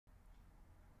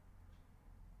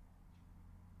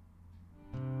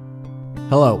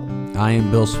Hello, I am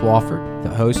Bill Swafford, the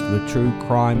host of the true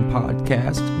crime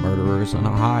podcast, Murderers in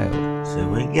Ohio. So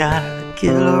we got a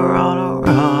killer on a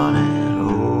run in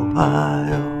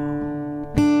Ohio.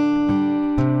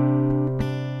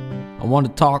 I want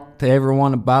to talk to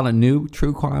everyone about a new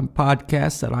true crime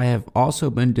podcast that I have also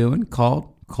been doing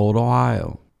called Cold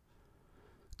Ohio.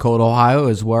 Cold Ohio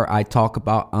is where I talk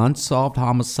about unsolved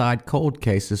homicide cold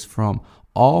cases from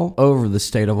all over the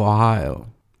state of Ohio.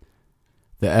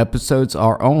 The episodes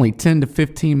are only 10 to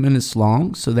 15 minutes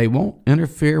long, so they won't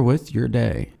interfere with your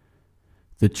day.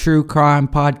 The true crime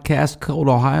podcast Cold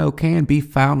Ohio can be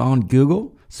found on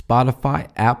Google, Spotify,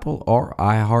 Apple, or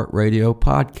iHeartRadio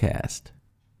podcast.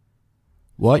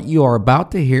 What you are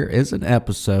about to hear is an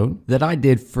episode that I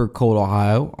did for Cold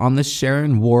Ohio on the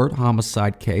Sharon Ward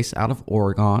homicide case out of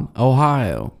Oregon,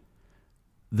 Ohio.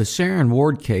 The Sharon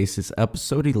Ward case is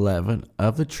episode 11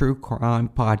 of the true crime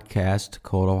podcast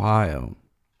Cold Ohio.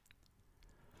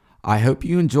 I hope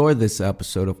you enjoy this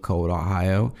episode of Cold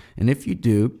Ohio, and if you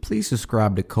do, please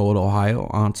subscribe to Cold Ohio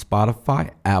on Spotify,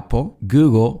 Apple,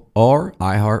 Google, or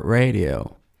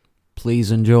iHeartRadio. Please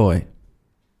enjoy.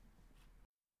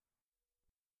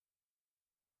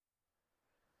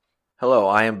 Hello,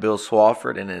 I am Bill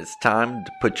Swafford, and it is time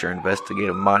to put your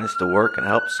investigative minds to work and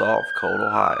help solve Cold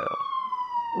Ohio.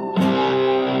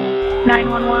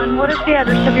 911, what is the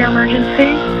address of your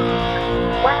emergency?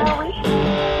 Where are we?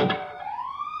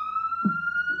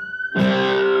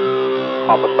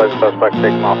 Homicide suspect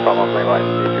taken off from a main line.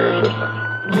 Need your assistance.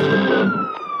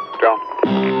 Drone.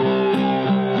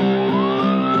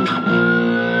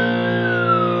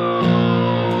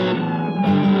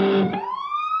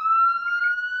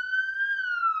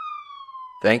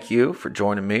 Thank you for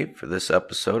joining me for this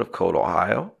episode of Cold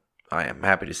Ohio. I am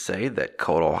happy to say that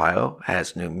Cold Ohio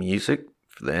has new music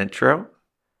for the intro.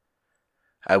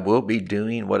 I will be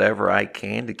doing whatever I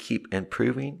can to keep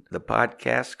improving the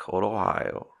podcast Cold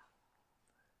Ohio.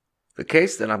 The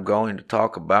case that I'm going to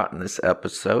talk about in this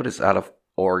episode is out of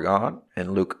Oregon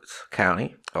in Lucas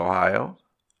County, Ohio.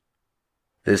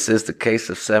 This is the case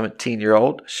of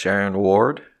 17-year-old Sharon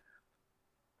Ward.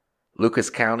 Lucas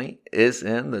County is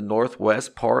in the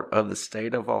northwest part of the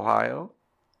state of Ohio,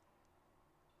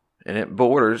 and it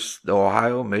borders the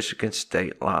Ohio-Michigan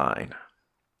state line.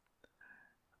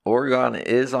 Oregon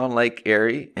is on Lake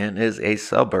Erie and is a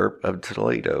suburb of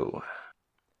Toledo.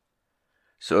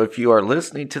 So if you are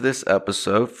listening to this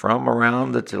episode from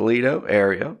around the Toledo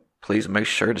area, please make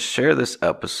sure to share this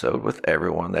episode with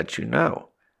everyone that you know.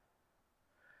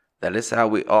 That is how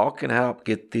we all can help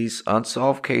get these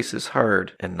unsolved cases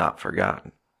heard and not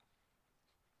forgotten.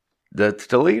 The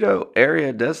Toledo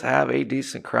area does have a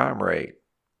decent crime rate.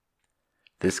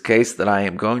 This case that I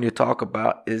am going to talk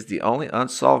about is the only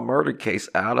unsolved murder case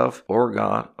out of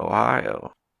Oregon,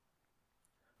 Ohio.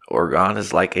 Oregon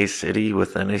is like a city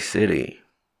within a city.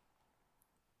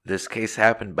 This case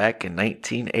happened back in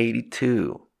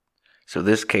 1982, so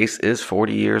this case is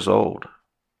 40 years old.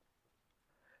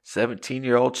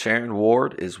 17-year-old Sharon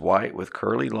Ward is white with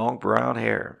curly long brown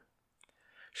hair.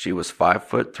 She was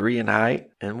 5'3" in height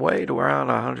and weighed around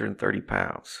 130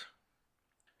 pounds.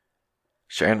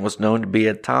 Sharon was known to be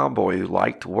a tomboy who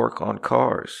liked to work on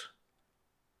cars.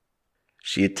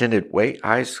 She attended Waite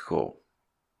High School.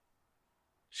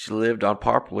 She lived on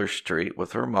Poplar Street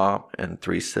with her mom and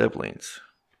 3 siblings.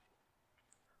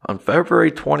 On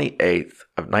February 28th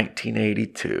of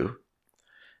 1982,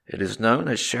 it is known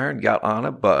as Sharon got on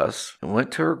a bus and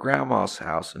went to her grandma's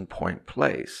house in Point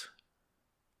Place,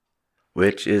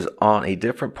 which is on a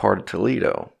different part of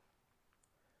Toledo.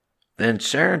 Then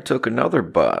Sharon took another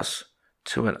bus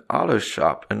to an auto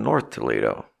shop in North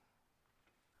Toledo.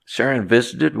 Sharon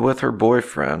visited with her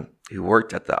boyfriend, who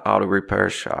worked at the auto repair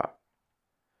shop.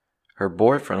 Her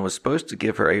boyfriend was supposed to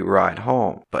give her a ride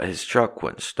home, but his truck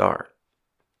wouldn't start.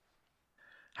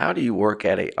 How do you work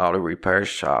at a auto repair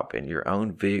shop and your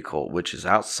own vehicle, which is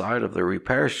outside of the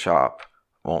repair shop,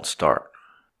 won't start?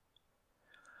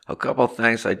 A couple of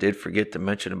things I did forget to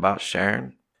mention about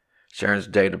Sharon. Sharon's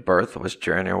date of birth was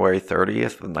January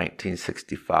 30th of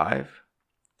 1965.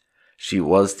 She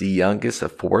was the youngest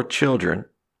of 4 children.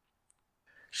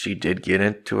 She did get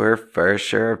into her fair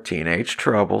share of teenage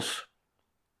troubles.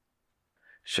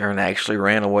 Sharon actually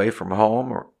ran away from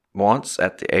home once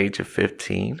at the age of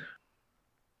 15.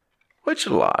 Which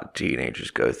a lot of teenagers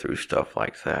go through stuff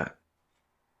like that.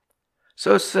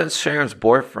 So since Sharon's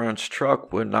boyfriend's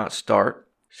truck would not start,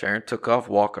 Sharon took off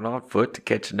walking on foot to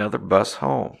catch another bus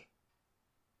home.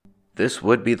 This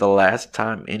would be the last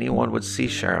time anyone would see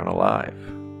Sharon alive.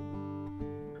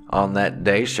 On that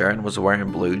day, Sharon was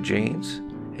wearing blue jeans,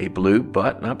 a blue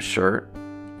button-up shirt,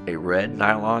 a red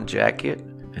nylon jacket,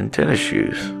 and tennis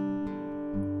shoes.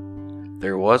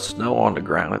 There was snow on the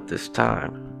ground at this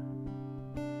time.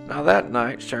 Now that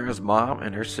night, Sharon's mom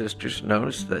and her sisters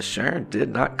noticed that Sharon did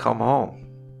not come home.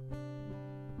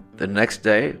 The next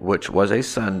day, which was a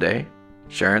Sunday,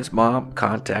 Sharon's mom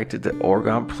contacted the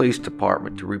Oregon Police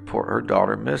Department to report her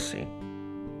daughter missing.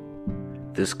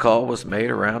 This call was made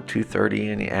around 2:30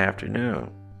 in the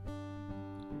afternoon.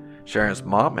 Sharon's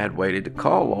mom had waited to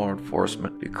call law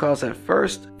enforcement because at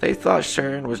first they thought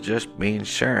Sharon was just being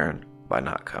Sharon by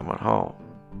not coming home.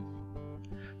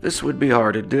 This would be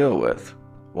hard to deal with,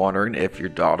 wondering if your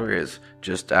daughter is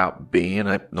just out being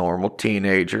a normal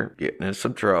teenager getting in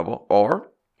some trouble, or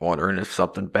wondering if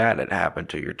something bad had happened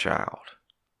to your child.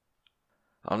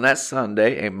 On that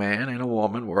Sunday, a man and a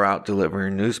woman were out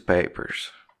delivering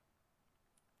newspapers.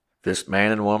 This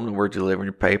man and woman were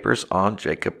delivering papers on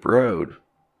Jacob Road.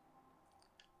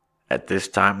 At this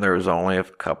time, there was only a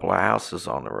couple of houses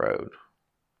on the road.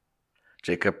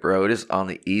 Jacob Road is on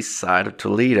the east side of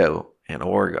Toledo in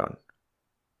Oregon.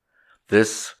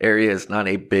 This area is not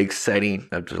a big setting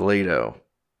of Toledo.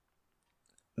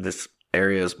 This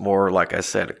area is more, like I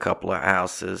said, a couple of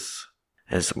houses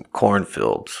and some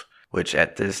cornfields, which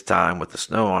at this time with the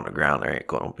snow on the ground, there ain't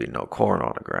going to be no corn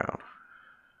on the ground.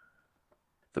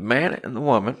 The man and the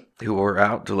woman who were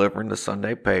out delivering the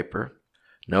Sunday paper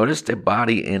noticed a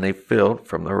body in a field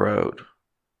from the road.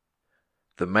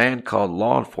 The man called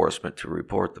law enforcement to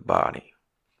report the body.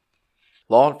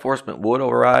 Law enforcement would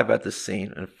arrive at the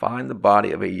scene and find the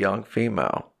body of a young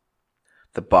female.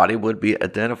 The body would be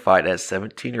identified as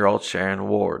 17-year-old Sharon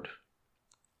Ward.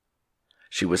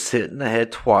 She was hit in the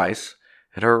head twice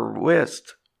and her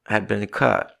wrist had been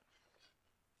cut.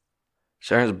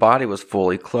 Sharon's body was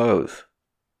fully clothed.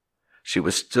 She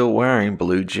was still wearing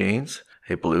blue jeans,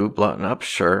 a blue button-up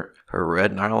shirt, her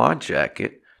red nylon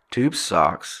jacket, tube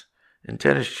socks, and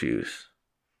tennis shoes.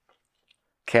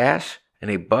 Cash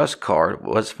and a bus card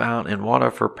was found in one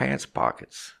of her pants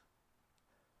pockets.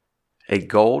 A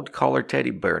gold-colored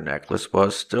teddy bear necklace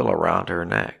was still around her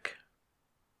neck.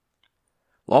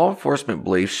 Law enforcement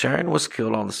believes Sharon was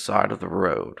killed on the side of the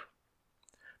road.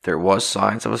 There was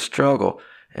signs of a struggle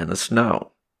in the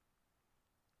snow.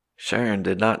 Sharon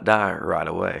did not die right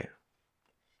away.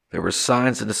 There were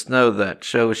signs in the snow that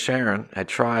showed Sharon had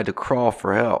tried to crawl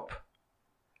for help,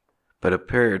 but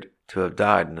appeared to have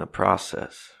died in the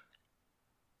process.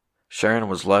 Sharon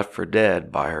was left for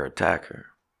dead by her attacker.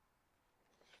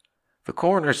 The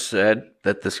coroner said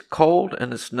that the cold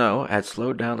and the snow had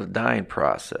slowed down the dying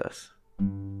process.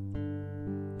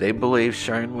 They believe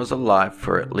Sharon was alive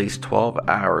for at least 12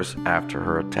 hours after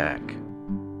her attack.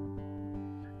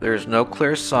 There is no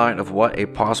clear sign of what a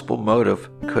possible motive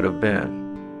could have been.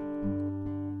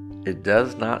 It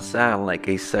does not sound like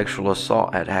a sexual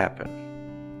assault had happened.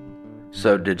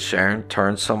 So did Sharon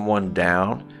turn someone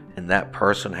down and that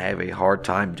person have a hard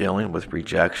time dealing with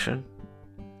rejection?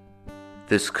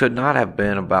 This could not have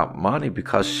been about money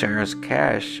because Sharon's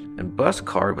cash and bus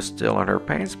card was still in her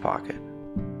pants pocket.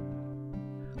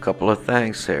 Couple of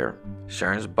things here.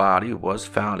 Sharon's body was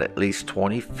found at least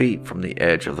 20 feet from the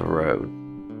edge of the road.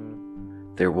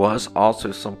 There was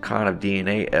also some kind of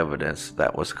DNA evidence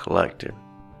that was collected.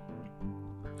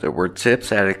 There were tips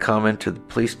that had come into the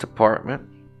police department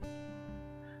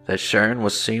that Sharon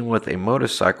was seen with a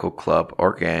motorcycle club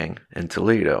or gang in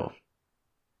Toledo.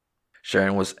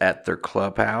 Sharon was at their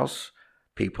clubhouse.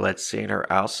 People had seen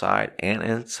her outside and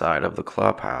inside of the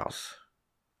clubhouse.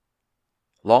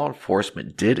 Law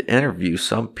enforcement did interview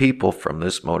some people from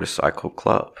this motorcycle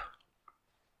club.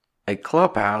 A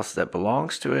clubhouse that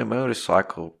belongs to a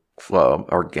motorcycle club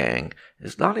or gang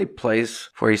is not a place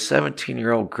for a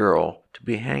 17-year-old girl to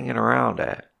be hanging around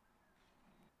at.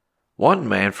 One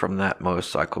man from that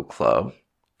motorcycle club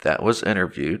that was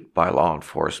interviewed by law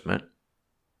enforcement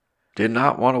did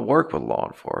not want to work with law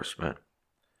enforcement,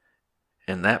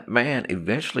 and that man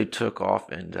eventually took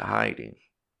off into hiding.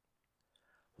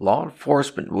 Law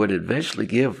enforcement would eventually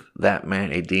give that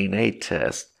man a DNA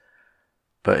test,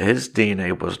 but his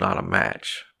DNA was not a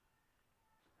match.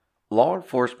 Law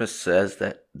enforcement says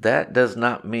that does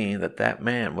not mean that that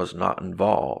man was not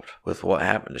involved with what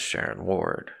happened to Sharon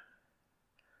Ward.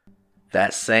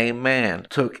 That same man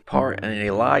took part in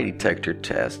a lie detector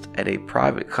test at a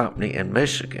private company in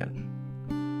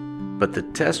Michigan, but the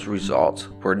test results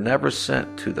were never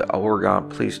sent to the Oregon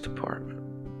Police Department.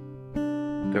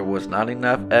 There was not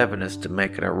enough evidence to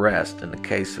make an arrest in the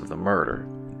case of the murder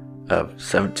of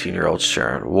 17-year-old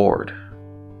Sharon Ward.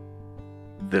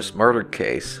 This murder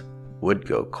case would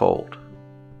go cold.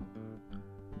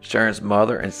 Sharon's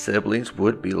mother and siblings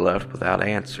would be left without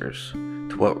answers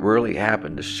to what really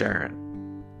happened to Sharon.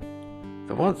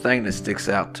 The one thing that sticks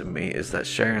out to me is that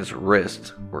Sharon's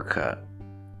wrists were cut.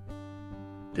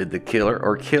 Did the killer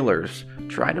or killers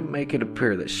try to make it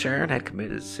appear that Sharon had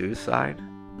committed suicide?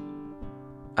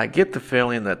 I get the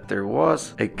feeling that there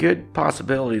was a good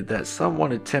possibility that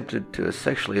someone attempted to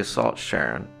sexually assault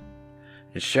Sharon,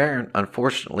 and Sharon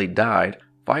unfortunately died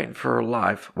fighting for her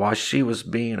life while she was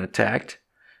being attacked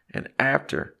and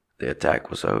after the attack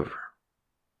was over.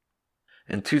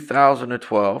 In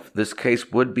 2012, this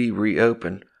case would be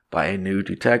reopened by a new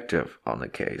detective on the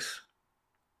case.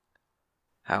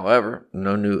 However,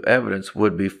 no new evidence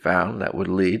would be found that would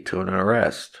lead to an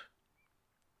arrest.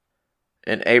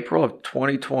 In April of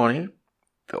 2020,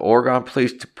 the Oregon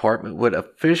Police Department would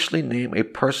officially name a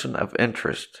person of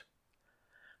interest.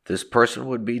 This person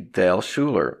would be Dale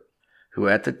Schuler, who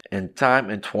at the time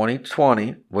in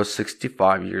 2020 was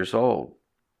 65 years old.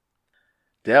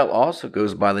 Dale also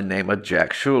goes by the name of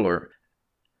Jack Schuler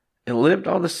and lived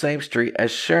on the same street as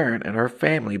Sharon and her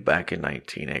family back in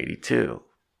 1982.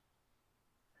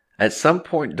 At some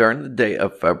point during the day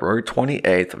of February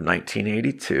 28th of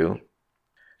 1982,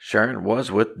 Sharon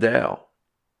was with Dale.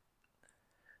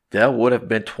 Dale would have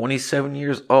been 27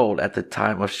 years old at the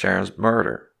time of Sharon's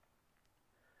murder.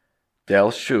 Dale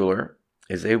Schuler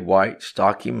is a white,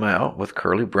 stocky male with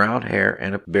curly brown hair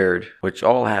and a beard, which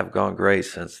all have gone gray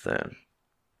since then.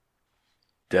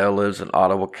 Dale lives in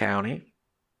Ottawa County,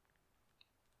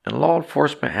 and law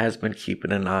enforcement has been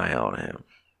keeping an eye on him.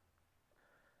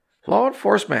 Law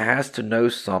enforcement has to know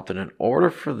something in order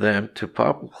for them to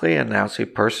publicly announce a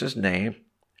person's name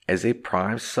as a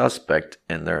prime suspect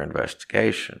in their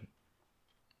investigation.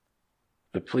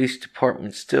 The police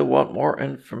department still want more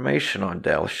information on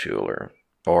Dale Schuler,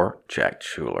 or Jack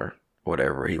Schuler,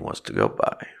 whatever he wants to go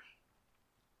by.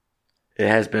 It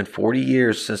has been 40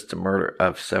 years since the murder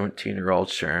of 17-year-old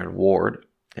Sharon Ward,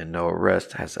 and no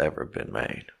arrest has ever been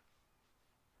made.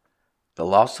 The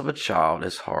loss of a child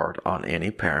is hard on any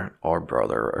parent or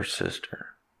brother or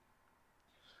sister.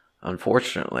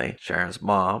 Unfortunately, Sharon's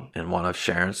mom and one of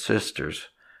Sharon's sisters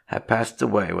have passed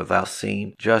away without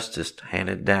seeing justice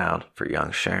handed down for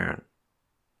young Sharon.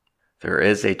 There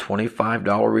is a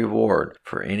 $25 reward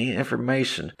for any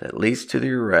information that leads to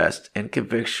the arrest and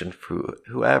conviction for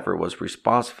whoever was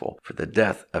responsible for the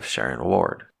death of Sharon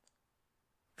Ward.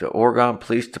 The Oregon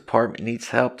Police Department needs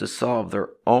help to solve their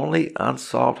only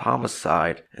unsolved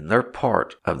homicide in their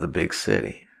part of the big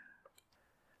city.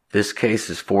 This case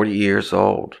is 40 years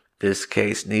old. This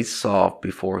case needs solved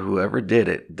before whoever did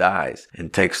it dies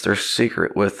and takes their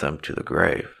secret with them to the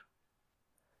grave.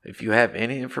 If you have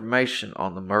any information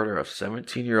on the murder of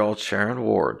 17-year-old Sharon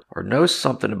Ward or know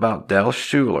something about Dale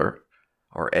Schuler,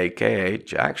 or aka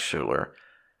Jack Schuler,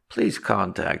 please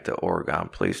contact the Oregon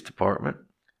Police Department.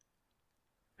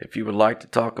 If you would like to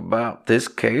talk about this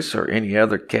case or any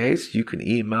other case, you can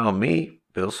email me,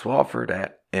 Bill Swafford,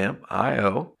 at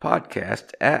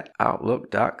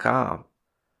miopodcast@outlook.com,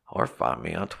 or find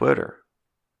me on Twitter.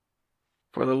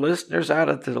 For the listeners out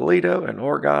of the Toledo and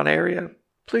Oregon area,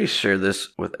 please share this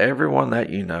with everyone that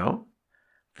you know.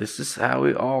 This is how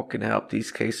we all can help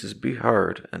these cases be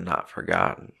heard and not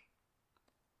forgotten.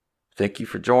 Thank you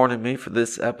for joining me for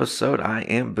this episode. I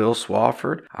am Bill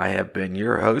Swafford. I have been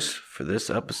your host for this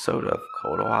episode of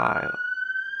Cold Ohio.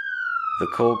 The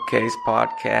Cold Case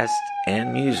podcast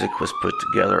and music was put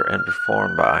together and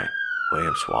performed by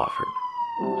William Swafford.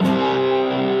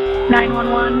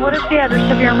 911, what is the address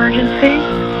of your emergency?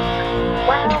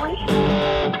 Where are we?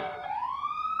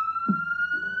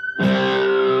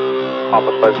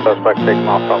 Homicide suspect taken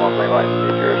off from Main Line.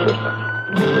 Need your assistance.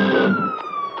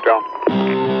 Joan.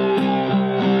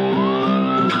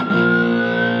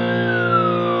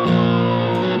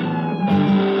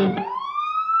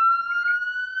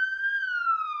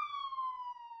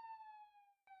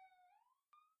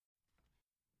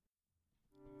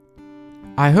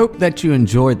 I hope that you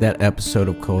enjoyed that episode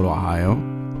of Cold Ohio.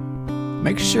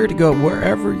 Make sure to go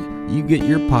wherever you get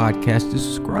your podcast to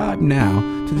subscribe now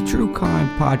to the True Crime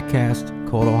Podcast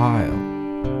Cold Ohio.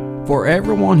 For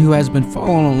everyone who has been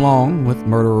following along with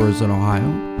Murderers in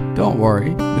Ohio, don't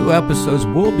worry, new episodes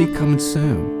will be coming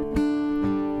soon.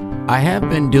 I have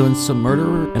been doing some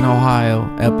Murderer in Ohio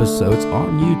episodes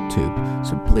on YouTube,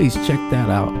 so please check that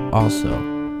out also.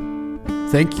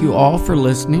 Thank you all for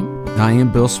listening. I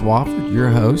am Bill Swafford, your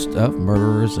host of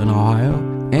Murderers in Ohio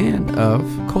and of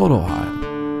Cold Ohio.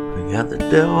 We got the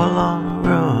devil on the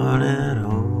run in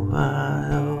Ohio.